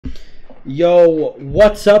Yo,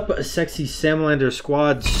 what's up, sexy SamDaDude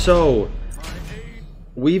squad? So,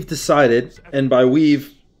 we've decided, and by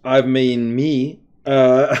we've, I mean me,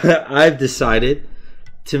 I've decided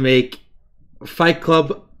to make Fight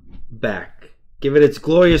Club back. Give it its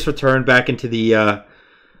glorious return back into the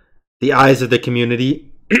eyes of the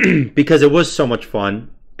community because it was so much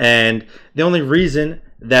fun. And the only reason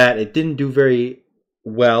that it didn't do very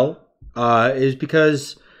well is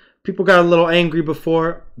because people got a little angry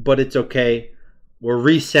before, but it's okay. We're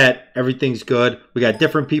reset. Everything's good. We got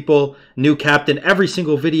different people, new captain every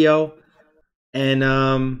single video.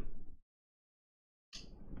 And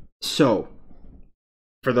so,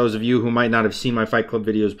 for those of you who might not have seen my Fight Club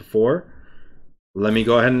videos before, let me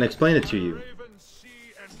go ahead and explain it to you.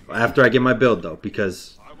 After I get my build, though,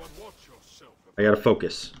 because I gotta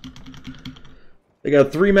focus. They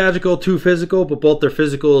got 3 magical, 2 physical, but both their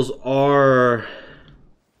physicals are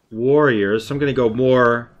warriors. So I'm gonna go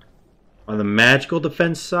more on the magical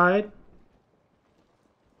defense side.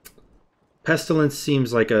 Pestilence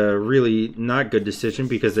seems like a really not good decision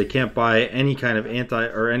because they can't buy any kind of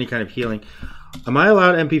any kind of healing. Am I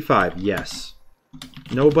allowed MP5? Yes.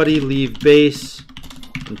 Nobody leave base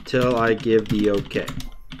until I give the okay.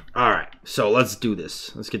 Alright, so let's do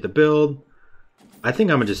this. Let's get the build. I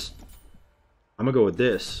think I'm gonna go with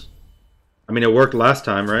this. I mean, it worked last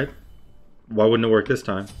time, right? Why wouldn't it work this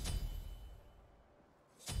time?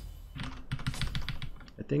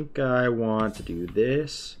 I think I want to do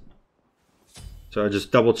this. So I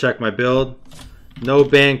just double check my build. No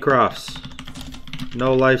Bancrofts.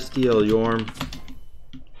 No lifesteal, Yorm.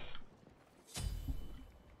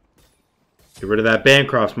 Get rid of that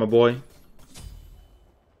Bancrofts, my boy.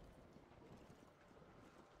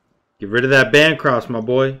 Get rid of that Bancrofts, my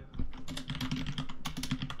boy.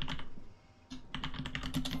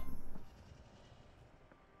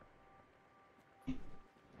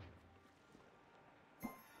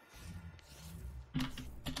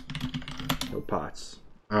 No pots.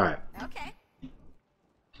 Alright. Okay.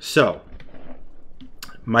 So,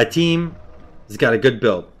 my team has got a good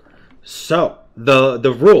build. So,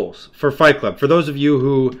 the rules for Fight Club. For those of you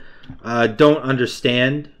who don't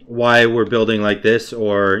understand why we're building like this,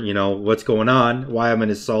 or, you know, what's going on, why I'm an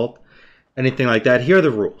assault, anything like that, here are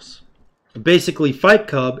the rules. Basically, Fight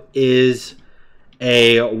Club is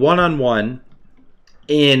a one-on-one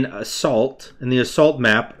in assault, in the assault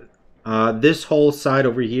map. This whole side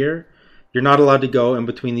over here, you're not allowed to go in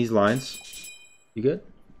between these lines. You good?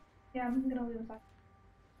 Yeah, I'm gonna leave it back.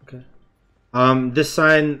 Okay. This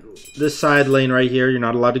side lane right here, you're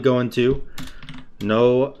not allowed to go into.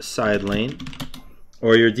 No side lane,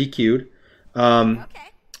 or you're DQ'd. Okay.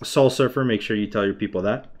 Soul Surfer, make sure you tell your people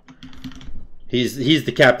that. He's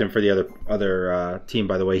the captain for the other team,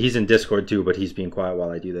 by the way. He's in Discord too, but he's being quiet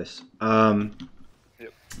while I do this.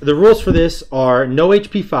 Yep. The rules for this are no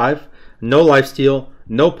HP 5, no lifesteal,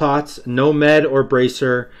 no pots, no med or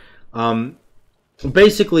bracer.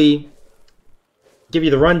 Basically, give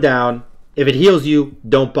you the rundown. If it heals you,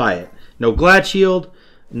 don't buy it. No Glad Shield,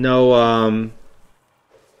 no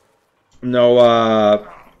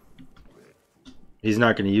he's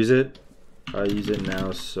not going to use it. I'll use it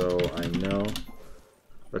now so I know.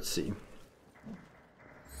 Let's see.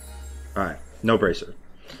 Alright, no bracer.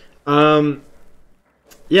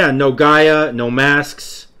 Yeah, no Gaia, no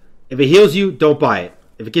masks. If it heals you, don't buy it.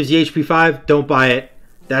 If it gives you HP 5, don't buy it.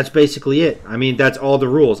 That's basically it. I mean, that's all the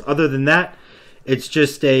rules. Other than that, it's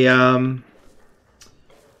just a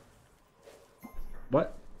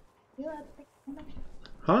what? Are you allowed to pick that one up?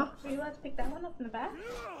 Huh? Are you allowed to pick that one up in the back?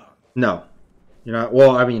 No. You're not.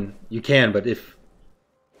 Well, I mean, you can, but if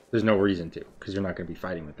there's no reason to, because you're not going to be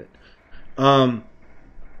fighting with it.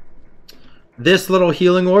 This little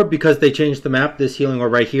healing orb, because they changed the map, this healing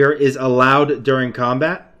orb right here is allowed during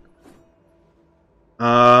combat.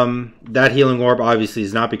 That healing orb obviously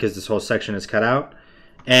is not, because this whole section is cut out.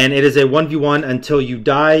 And it is a 1v1 until you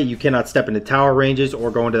die. You cannot step into tower ranges or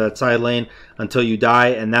go into that side lane until you die.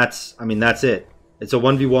 And that's, I mean, that's it. It's a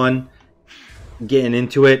 1v1, getting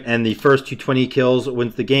into it, and the first 220 kills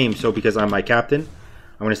wins the game. So because I'm my captain,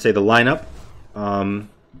 I'm going to say the lineup. I'm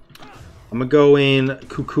going to go in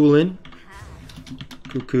Kukulin.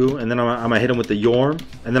 Cuckoo, and then I'm going to hit him with the Yorm,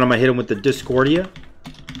 and then I'm going to hit him with the Discordia,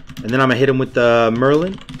 and then I'm going to hit him with the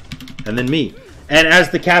Merlin, and then me. And as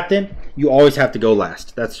the captain, you always have to go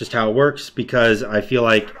last. That's just how it works, because I feel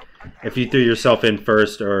like if you threw yourself in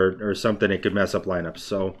first or something, it could mess up lineups.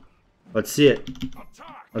 So let's see it.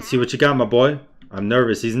 Let's see what you got, my boy. I'm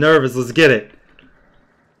nervous. He's nervous. Let's get it.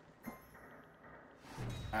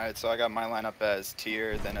 Alright, so I got my lineup as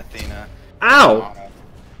Tyr, then Athena, Ow!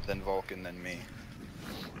 then Vulcan, then me.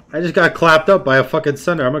 I just got clapped up by a fucking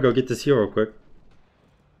Sunder. I'm gonna go get this heal real quick.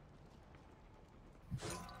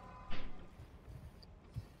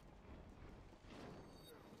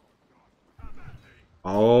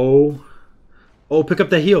 Oh. Oh, pick up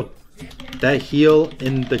that heal. That heal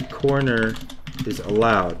in the corner is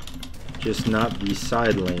allowed. Just not the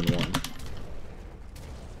side lane one.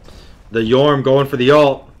 The Yorm going for the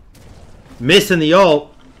ult. Missing the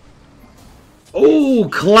ult. Oh,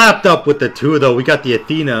 clapped up with the 2 though. We got the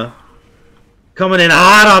Athena. Coming in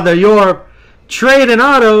hot on the Yorm. Trading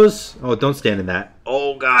autos. Oh, don't stand in that.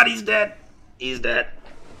 Oh god, he's dead. He's dead.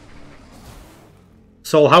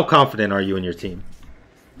 Soul, how confident are you in your team?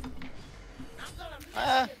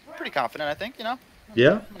 Pretty confident, I think, you know?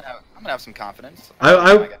 Yeah? I'm gonna have some confidence.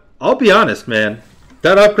 I'll be honest, man.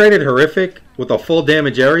 That upgraded horrific with a full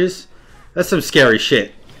damage Ares, that's some scary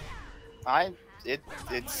shit.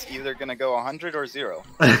 It's either gonna go 100 or 0.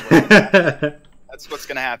 That's what's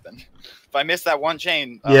gonna happen. If I miss that one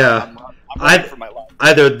chain, yeah, I'm ready for my life.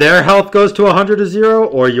 Either their health goes to 100 or 0,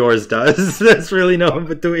 or yours does. There's really no in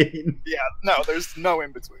between. Yeah, no, there's no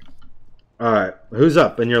in between. All right, who's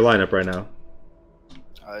up in your lineup right now?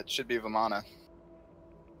 It should be Vamana.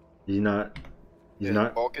 He's not. He's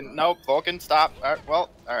not. Vulcan. No, Vulcan. Stop. All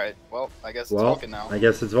right. Well, I guess it's Vulcan now. I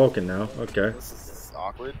guess it's Vulcan now. Okay. This is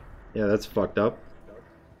awkward. Yeah, that's fucked up.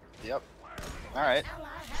 Yep. All right.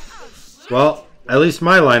 Well, at least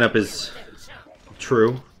my lineup is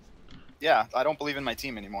true. Yeah, I don't believe in my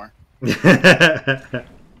team anymore.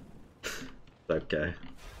 Okay.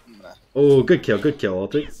 Oh, good kill,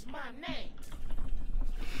 Ulti.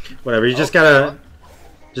 Whatever. You just gotta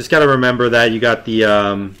remember that you got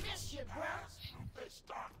the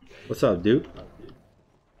What's up, dude?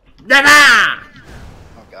 Oh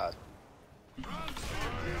god.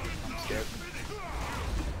 I'm scared.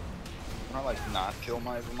 Can I like not kill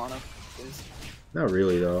my Vamana, please? Not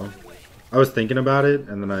really though. I was thinking about it,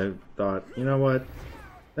 and then I thought, you know what?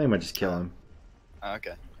 I think I might just kill him.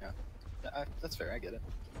 Okay, yeah. That's fair, I get it.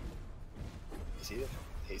 Is he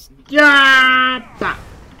hasten? Yeah!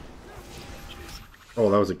 Oh,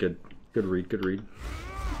 that was a good read.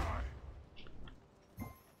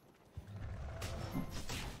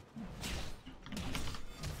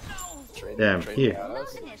 Damn, here.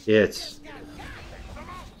 It's.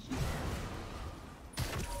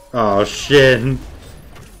 Oh shit.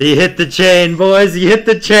 He hit the chain, boys. He hit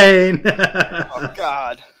the chain. Oh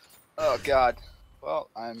god. Oh god. Well,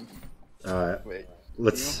 I'm. Alright. Wait.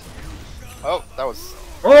 Let's. Oh, that was.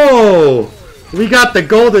 Oh! We got the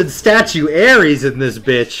golden statue Ares in this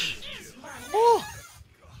bitch. Oh.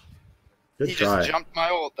 Good He try. just jumped my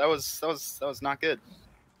ult. That was not good.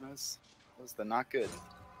 That was the not good.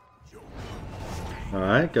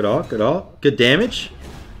 Alright, good all. Good damage.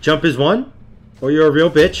 Jump is one. Or you're a real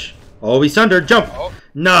bitch. Oh, we sundered. Jump! Oh.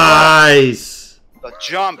 Nice! The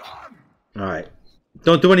jump! Alright.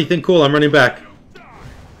 Don't do anything cool. I'm running back.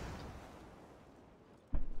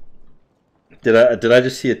 Did I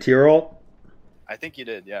just see a tier ult? I think you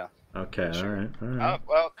did, yeah. Okay, Sure. alright. Oh,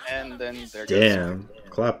 well, and then there goes. Damn.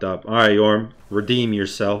 Clapped up. Alright, Yorm. Redeem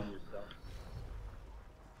yourself.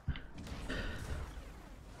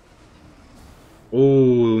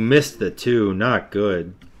 Ooh, missed the 2. Not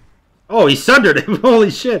good. Oh, he sundered him.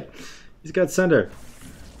 Holy shit. He's got sunder.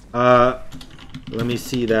 Let me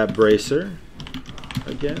see that bracer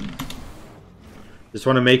again. Just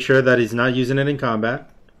want to make sure that he's not using it in combat.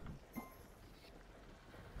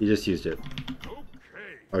 He just used it.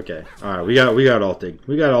 Okay. Alright, we got Altig.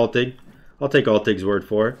 We got Altig. I'll take Altig's word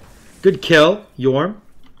for it. Good kill, Yorm.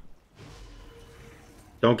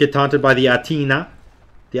 Don't get taunted by the Athena.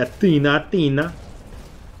 The Athena.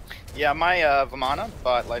 Yeah, my Vamana,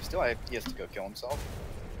 but lifesteal, he has to go kill himself.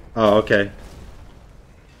 Oh, okay.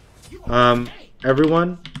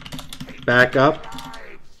 Everyone, back up.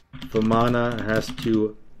 Vamana has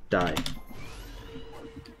to die.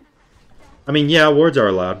 I mean, yeah, wards are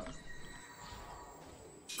allowed.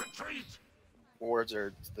 Wards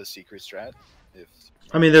are the secret strat.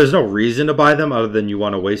 I mean, there's no reason to buy them other than you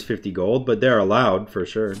want to waste 50 gold, but they're allowed for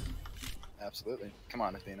sure. Absolutely. Come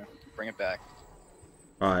on, Athena. Bring it back.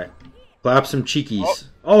 Alright. Clap some cheekies.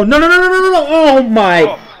 Oh, no. Oh, my.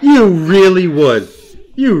 Oh. You really would.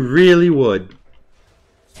 You really would.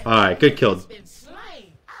 Alright, good kill.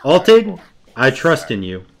 Altig, I trust in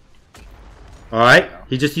you. Alright,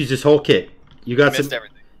 he just used his whole kit. You got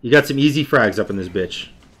some easy frags up in this bitch.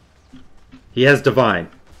 He has Divine.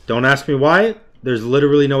 Don't ask me why. There's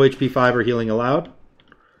literally no HP 5 or healing allowed.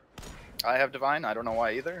 I have Divine. I don't know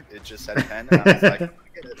why either. It just said 10, and I was like, I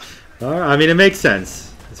get it. Alright, I mean, it makes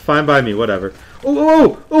sense. It's fine by me, whatever.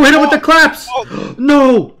 Oh, hit him with the claps! Oh.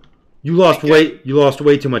 No! You lost weight. You lost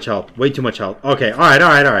way too much health. Way too much health. Okay. All right. All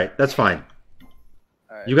right. All right. That's fine.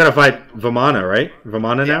 All right. You gotta fight Vamana, right?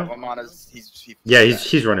 Vamana Yeah, now. Vamana's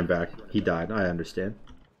He's running back. He died. I understand.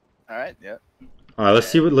 All right. Yeah. All right. Let's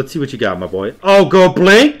see what you got, my boy. Oh, go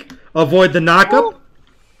blink. Avoid the knockup.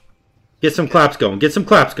 Get some claps going. Get some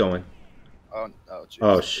claps going. Geez.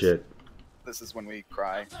 Oh shit. This is when we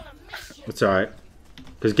cry. It's all right.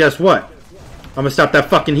 Cause guess what? I'm gonna stop that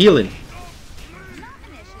fucking healing.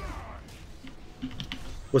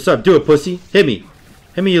 What's up? Do it, pussy. Hit me.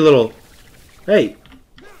 Hit me, you little... Hey.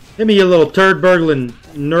 Hit me, you little turd burgling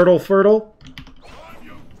nerdle fertile.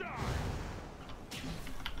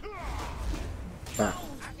 Ah.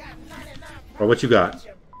 Or what you got?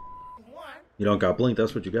 You don't got blink,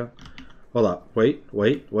 that's what you got. Hold up. Wait.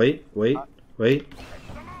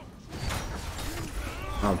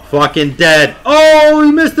 I'm fucking dead. Oh,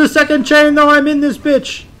 he missed the second chain though. I'm in this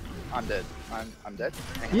bitch. I'm dead. I'm dead.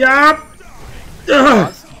 Yup.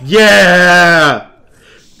 Ugh. Yeah.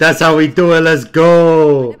 That's how we do it. Let's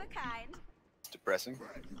go. It's depressing.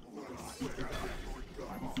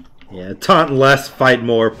 Yeah, taunt less, fight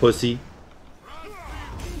more, pussy.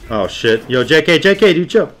 Oh shit. Yo, JK, dude,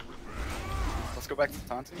 chill. Let's go back to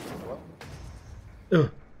taunting as well.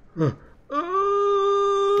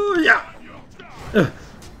 Yeah.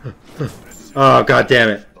 Oh, god damn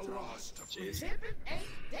it. Jeez.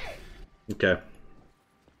 Okay.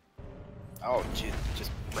 Oh, jeez.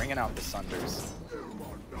 Just bringing out the Sunders.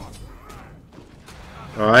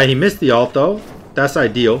 Alright, he missed the ult though. That's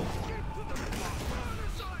ideal.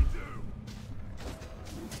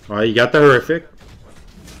 Alright, you got the horrific.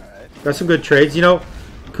 Alright. Got some good trades. You know,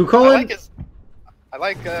 Kukulin... I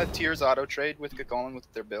like Tier's auto trade with Kukulin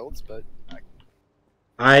with their builds, but...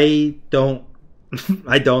 I don't...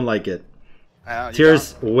 I don't like it.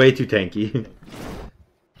 Tier's way too tanky.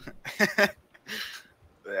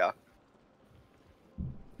 Yeah.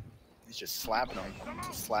 He's just slapping him. It's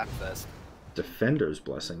a slap fest. Defender's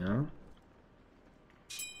blessing, huh?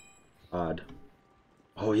 Odd.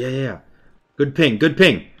 Oh, yeah. Good ping, good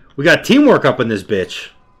ping. We got teamwork up in this bitch.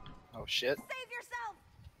 Oh, shit. Save yourself.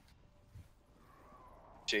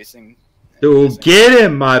 Chasing. Dude, get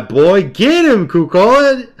him, my boy. Get him,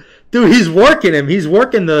 Kukulin. Dude, he's working him. He's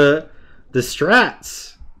working the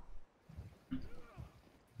strats.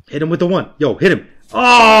 Hit him with the one. Yo, hit him.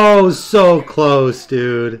 Oh, so close,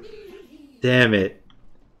 dude. Damn it.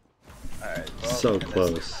 Alright, well, so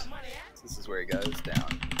close. This is where he goes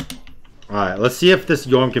down. Alright, let's see if this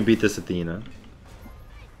Yorm can beat this Athena.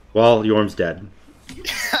 Well, Yorm's dead.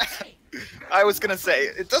 I was gonna say,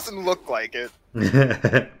 it doesn't look like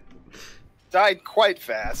it. Died quite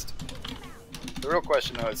fast. The real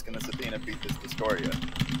question though is, can this Athena beat this Historia?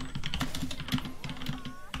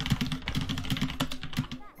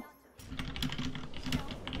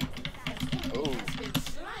 Oh.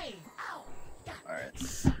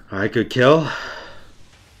 Alright. Alright, good kill.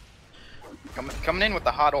 Coming in with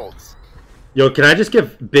the hot ults. Yo, can I just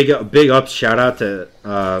give big ups shout out to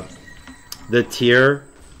the tier?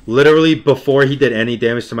 Literally before he did any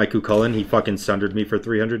damage to my Kukulin, he fucking sundered me for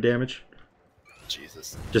 300 damage.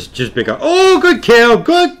 Jesus. Just big up. Oh, good kill!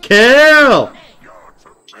 Good kill!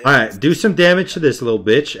 Alright, do some damage to this little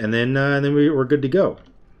bitch, and then we're good to go.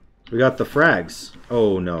 We got the frags.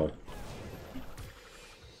 Oh no.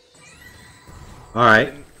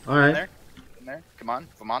 Alright. Alright. In there. Come on.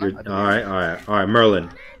 Vamana. Alright.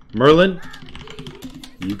 Merlin,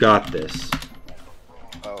 you got this.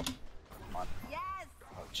 Oh. Come on.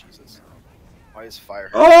 Oh, Jesus. Why is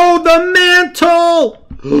fire? Oh, the mantle!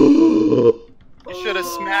 You should have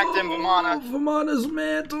smacked him, Vamana. Vamana's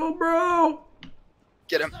mantle, bro.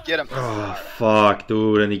 Get him. Oh, fuck,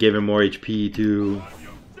 dude. And he gave him more HP, too.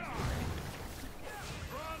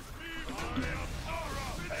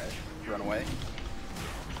 Run away.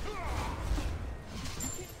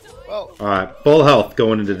 Well. Alright, full health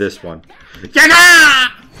going into this one.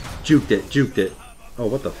 Yaga! Juked it. Oh,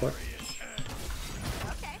 what the fuck?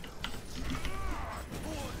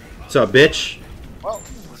 What's up, bitch? Well,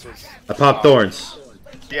 this was... I popped thorns.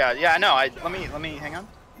 Yeah, I know. Let me hang on.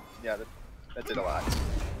 Yeah, that did a lot.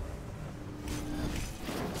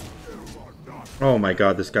 Oh my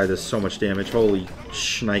god, this guy does so much damage. Holy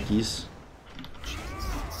shnikes. Jesus,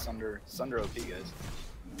 Sunder OP, guys.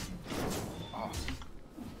 Oh.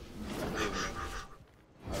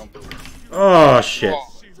 I don't believe it. Oh shit.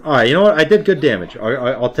 Alright, you know what? I did good damage.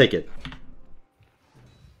 I'll take it.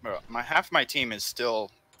 Bro, half my team is still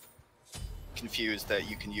confused that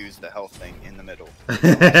you can use the health thing in the middle.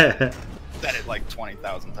 Said it like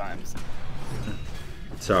 20,000 times.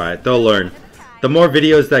 It's alright, they'll learn. The more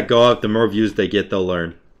videos that go up, the more views they get, they'll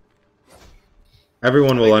learn.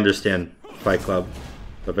 Everyone will understand Fight Club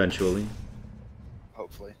eventually.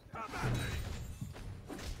 Hopefully.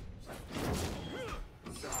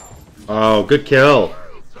 Oh, good kill.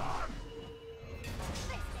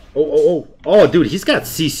 Oh, dude, he's got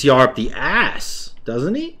CCR up the ass,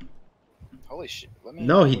 doesn't he? Holy shit.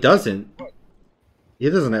 No, he doesn't. He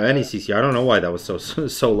doesn't have any CCR. I don't know why that was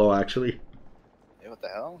so low, actually. Hey, what the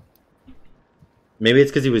hell? Maybe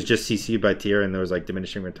it's because he was just CC'd by tier and there was like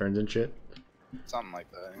diminishing returns and shit. Something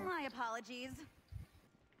like that. My apologies.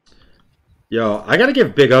 Yo, I gotta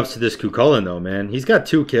give big ups to this Kukulin though, man. He's got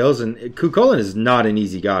 2 kills, and Kukulin is not an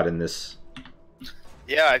easy god in this.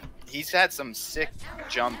 Yeah, he's had some sick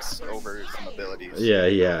jumps over some abilities. Yeah,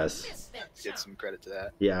 he has. Get some credit to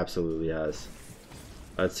that. He absolutely has.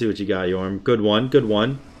 Let's see what you got, Yorm. Good one, good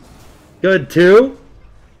one. Good 2.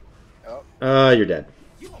 Oh. You're dead.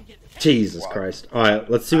 Jesus Christ. All right,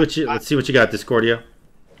 let's see what you got, Discordia.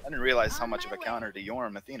 I didn't realize how much of a counter to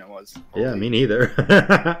Yorm Athena was. Yeah, me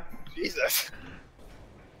neither. Jesus.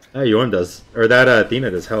 That Yorm does, or that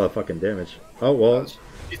Athena does hella fucking damage. Oh well.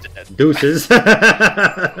 She's dead. Deuces.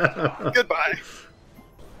 Goodbye.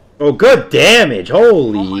 Oh, good damage.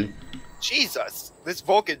 Holy. Jesus. This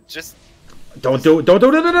Vulcan just... Don't do it. No.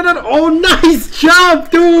 Oh, nice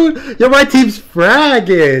jump, dude. Yo, my team's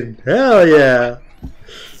fragging. Hell yeah.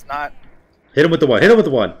 It's not... Hit him with the one. Hit him with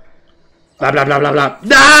the one. Blah, blah, blah, blah, blah.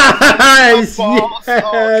 Nice. Yes.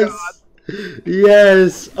 Oh,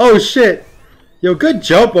 Yes. Oh, shit. Yo, good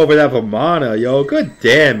jump over that Vamana. Yo, good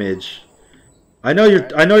damage. I know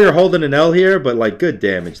you're holding an L here, but like good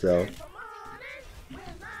damage though.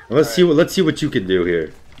 Let's see what you can do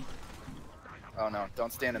here. Oh no,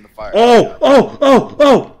 don't stand in the fire.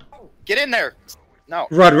 Oh! Get in there! No.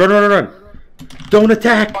 Run. Don't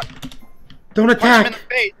attack! Don't attack! Punch him in the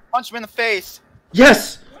face! Punch him in the face!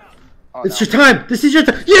 Yes! Oh, it's no. your time! This is your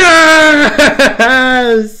time!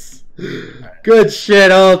 Yes! Good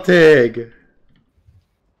shit, Altig.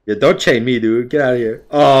 Yeah, don't chain me, dude. Get out of here.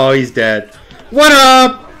 Oh, he's dead. What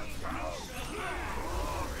up?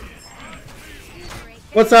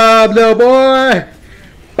 What's up, little boy?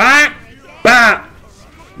 Bop! Bop!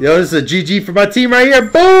 Yo, this is a GG for my team right here.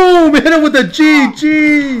 Boom! Hit him with a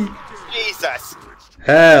GG! Jesus!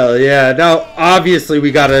 Hell yeah. Now, obviously,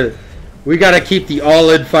 we gotta keep the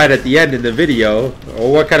all-in fight at the end in the video.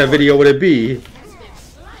 Or what kind of video would it be?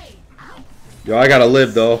 Yo, I gotta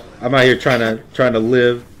live, though. I'm out here trying to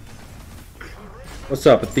live. What's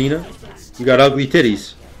up, Athena? You got ugly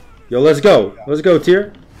titties. Yo, let's go. Let's go,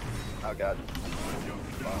 Tier. Oh god.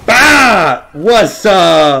 Bah! What's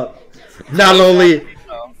up? Not only...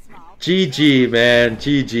 GG, man.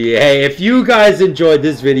 GG. Hey, if you guys enjoyed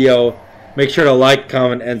this video, make sure to like,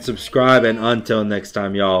 comment, and subscribe. And until next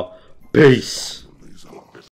time, y'all. Peace.